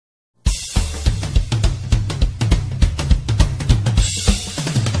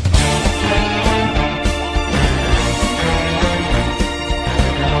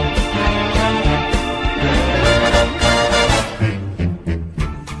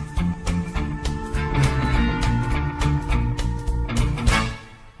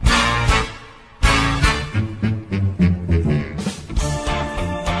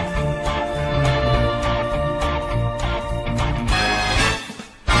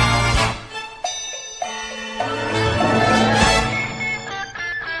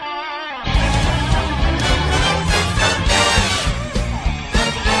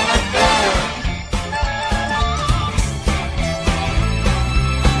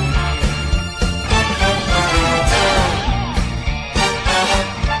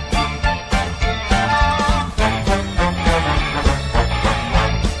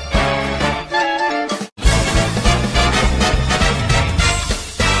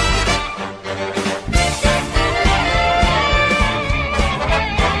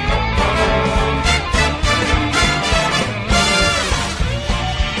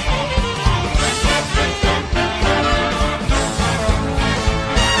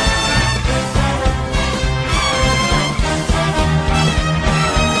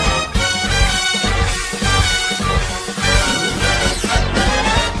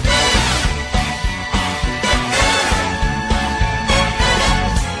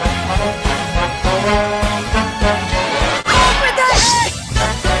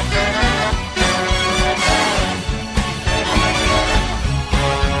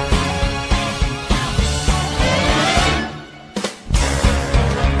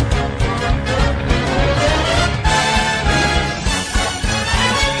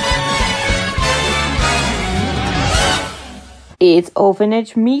It's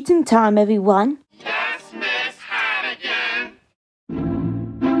orphanage meeting time, everyone. Yes, Miss Hannigan.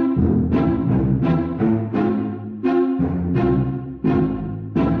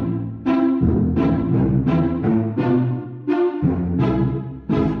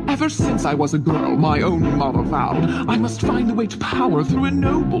 Ever since I was a girl, my own mother vowed I must find the way to power through a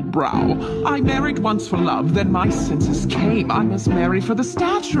noble brow. I married once for love, then my senses came. I must marry for the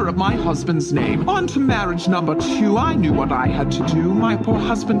stature of my husband's name. On to marriage number 2, I knew what I had to do. My poor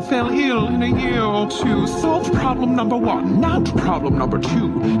husband fell ill in a year or 2. Solved problem number 1, now to problem number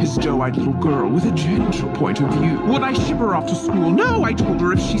 2. His doe-eyed little girl with a gentle point of view. Would I ship her off to school? No, I told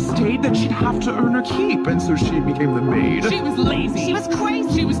her if she stayed that she'd have to earn her keep, and so she became the maid. She was lazy. She was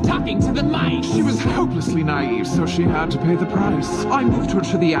crazy. She was talking to the mice. She was hopelessly naive, so she had to pay the price. I moved her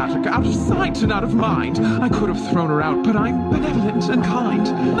to the attic, out of sight and out of mind. I could have thrown her out, but I'm benevolent and kind.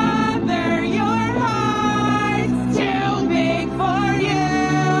 Mother, your heart's too big for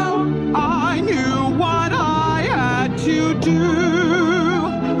you. I knew what I had to do.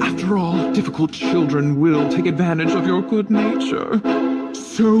 After all, difficult children will take advantage of your good nature.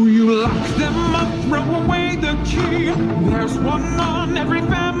 So you lock them up, throw away the key. There's one on every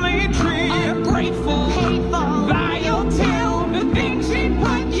family tree. Ungrateful, hateful, vile too. The things she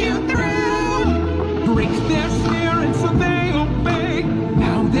put you through. Break their spirit so they obey.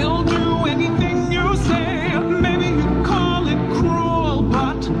 Now they'll do anything you say. Maybe you call it cruel,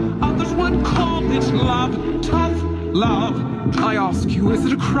 but others would call it love. Tough love. I ask you, is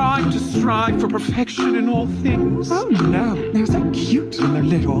it a crime to strive for perfection in all things? Oh no, they're so cute when they're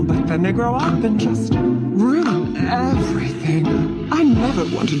little, but then they grow up and just ruin everything. I never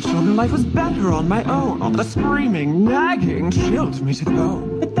wanted children, life was better on my own. All the screaming, nagging chilled me to the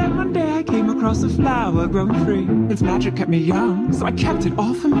bone. But then one day I came across a flower grown free. Its magic kept me young, so I kept it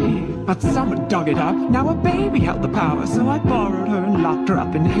all for me. But someone dug it up, now a baby held the power. So I borrowed her and locked her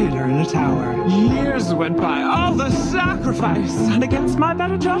up and hid her in a tower. Years went by, all the sacrifice, and against my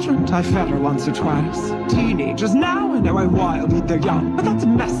better judgment, I fed her once or twice. Teenagers now, I know I wild eat their young, but that's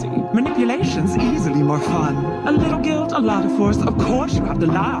messy. Manipulation's easily more fun. A little guilt, a lot of force, of course you have to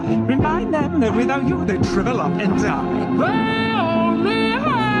lie. Remind them that without you they shrivel up and die. They only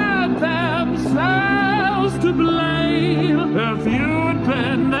had themselves to blame. If you'd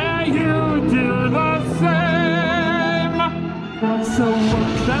been there, you'd do the same. So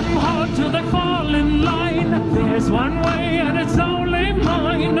work them hard till they fall in line. There's one way and it's only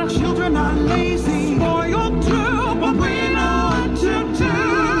mine. Children are lazy, Spoiled too, but we know what to do.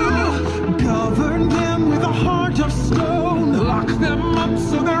 govern them with a heart of stone. Lock them up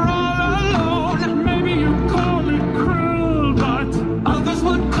so they're all alone. Maybe you call it cruel, but Others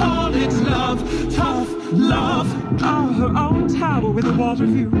would call it love. Tough love. Her own tower with a water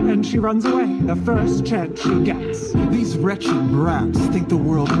view, and she runs away the first chance she gets. These wretched brats think the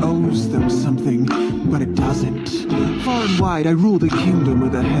world owes them something, but it doesn't. Far and wide I rule the kingdom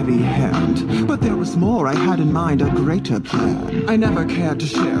with a heavy hand, but there was more. I had in mind a greater plan. I never cared to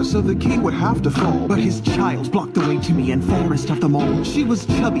share, so the king would have to fall, but his child blocked the way to me, and fairest of them all. She was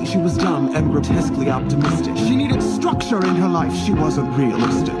chubby, she was dumb, and grotesquely optimistic. She needed structure in her life, she wasn't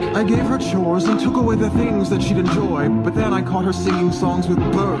realistic. I gave her chores and took away the things that she'd enjoy, but then I caught her singing songs with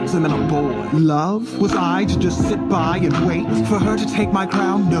birds and then a boy. Love? Was I to just sit by and wait for her to take my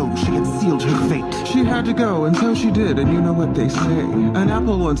crown? No, she had sealed her fate. She had to go, and so she did, and you know what they say. An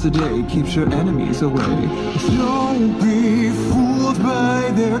apple once a day keeps your enemies away. Don't be fooled by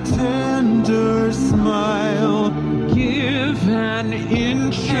their tender smile. Give an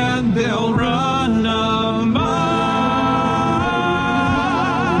inch and they'll run a mile.